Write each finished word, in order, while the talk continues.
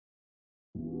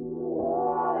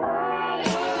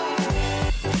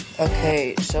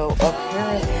Okay, so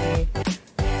apparently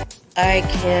I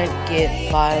can't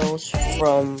get files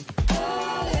from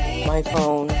my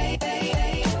phone,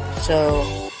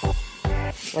 so,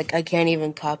 like, I can't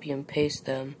even copy and paste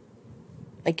them.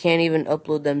 I can't even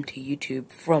upload them to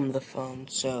YouTube from the phone,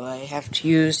 so I have to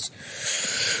use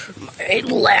my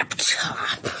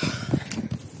laptop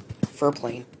for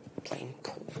plain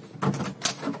cool.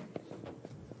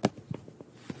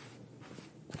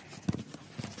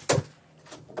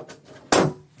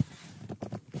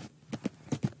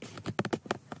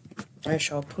 I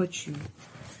shall put you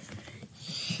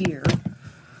here.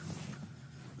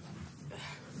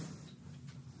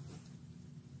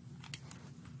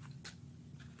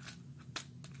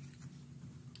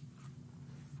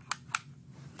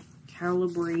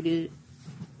 Calibrate it,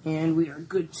 and we are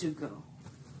good to go.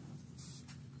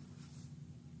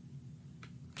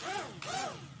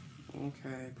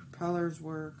 Okay, propellers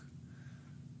work.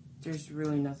 There's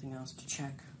really nothing else to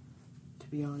check, to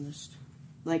be honest.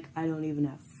 Like, I don't even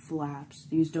have flaps.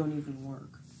 These don't even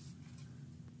work.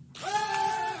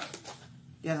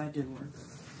 Yeah, that did work.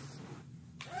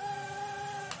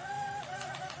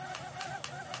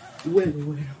 Wait.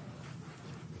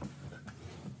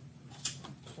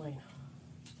 Plane.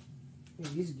 Yeah,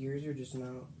 these gears are just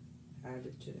not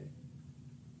added today.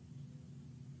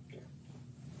 Yeah.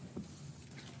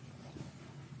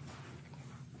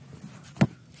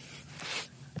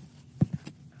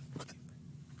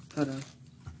 Hold on.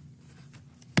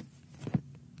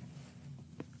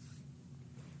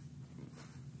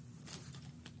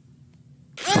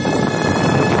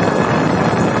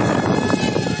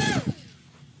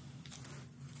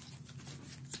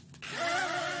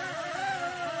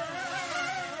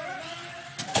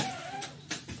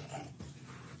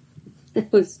 It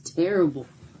was terrible.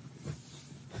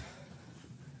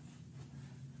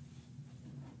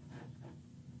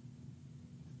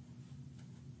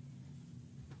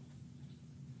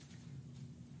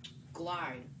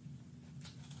 Glide.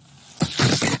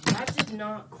 That did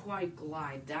not quite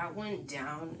glide. That went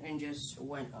down and just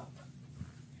went up.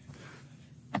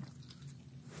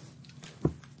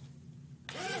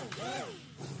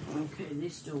 Okay, they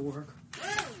still work.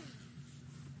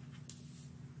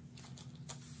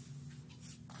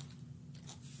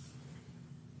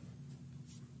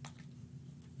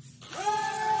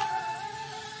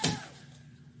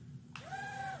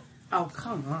 Oh,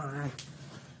 come on.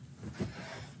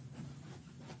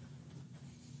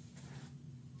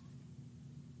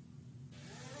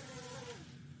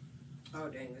 Oh,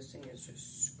 dang, this thing is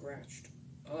just scratched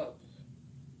up.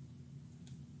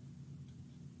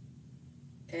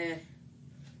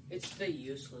 It's the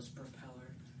useless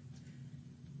propeller.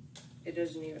 It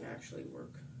doesn't even actually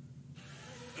work.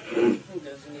 It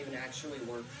doesn't even actually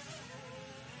work.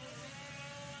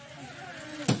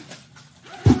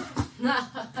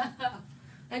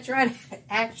 I tried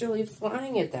actually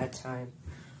flying it that time,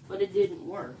 but it didn't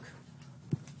work.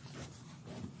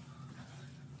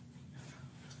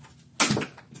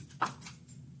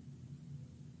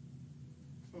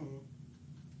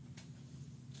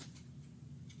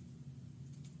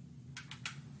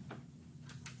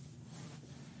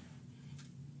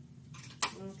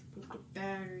 Put the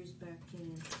batteries back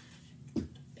in, put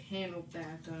the panel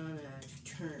back on, and I have to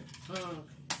turn on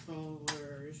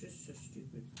controller. It's just so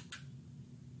stupid.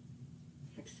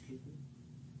 Excuse me.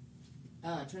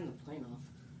 I turned the plane off.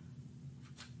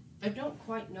 I don't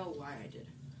quite know why I did,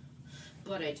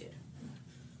 but I did.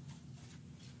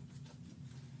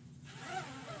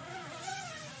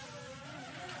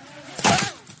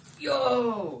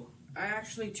 Yo! I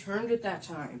actually turned it that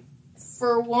time.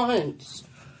 For once.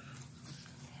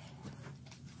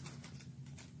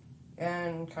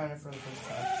 And kind of for the first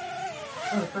time.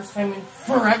 For the first time in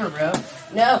forever, bro.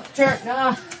 No, turn,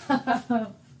 no.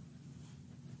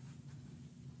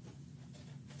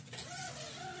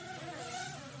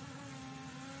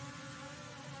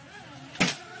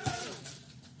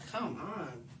 Come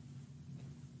on.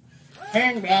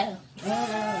 Turn, bro.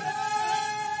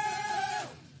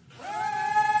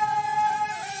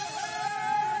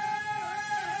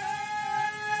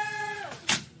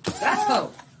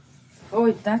 Oh. Oh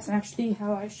wait, that's actually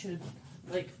how I should,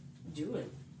 like, do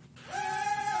it. I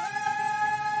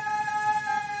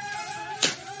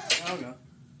don't know.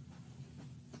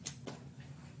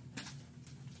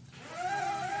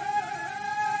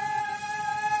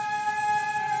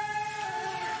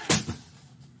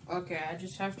 Okay, I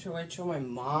just have to wait till my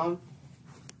mom...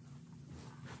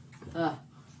 I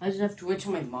just have to wait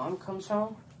till my mom comes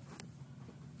home.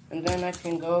 And then I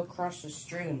can go across the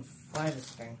street and fly this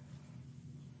thing.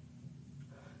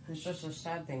 It's just the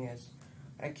sad thing is,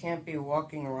 I can't be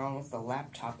walking around with a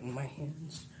laptop in my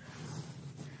hands.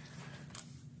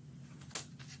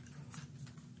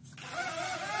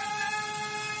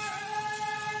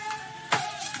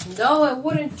 No, it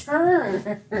wouldn't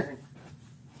turn.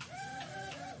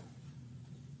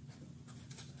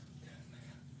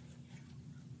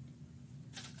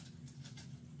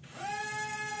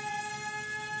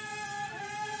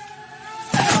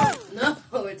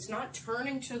 No, it's not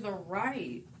turning to the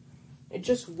right. It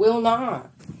just will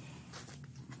not.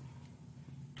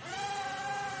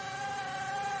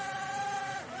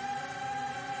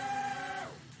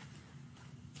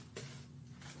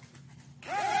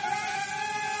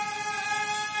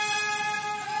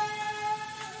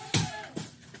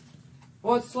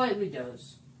 Well, it slightly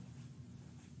does,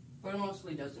 but it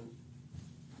mostly doesn't.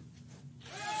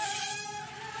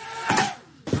 Oh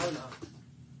no,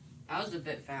 that was a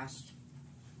bit fast.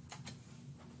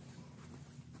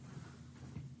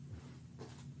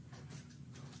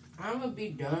 I'm gonna be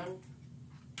done.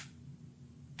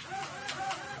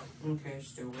 Okay,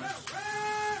 still works.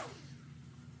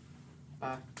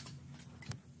 Bye.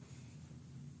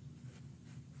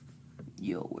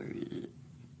 Yo, where is it?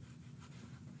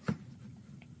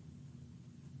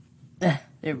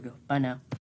 There we go. Bye now.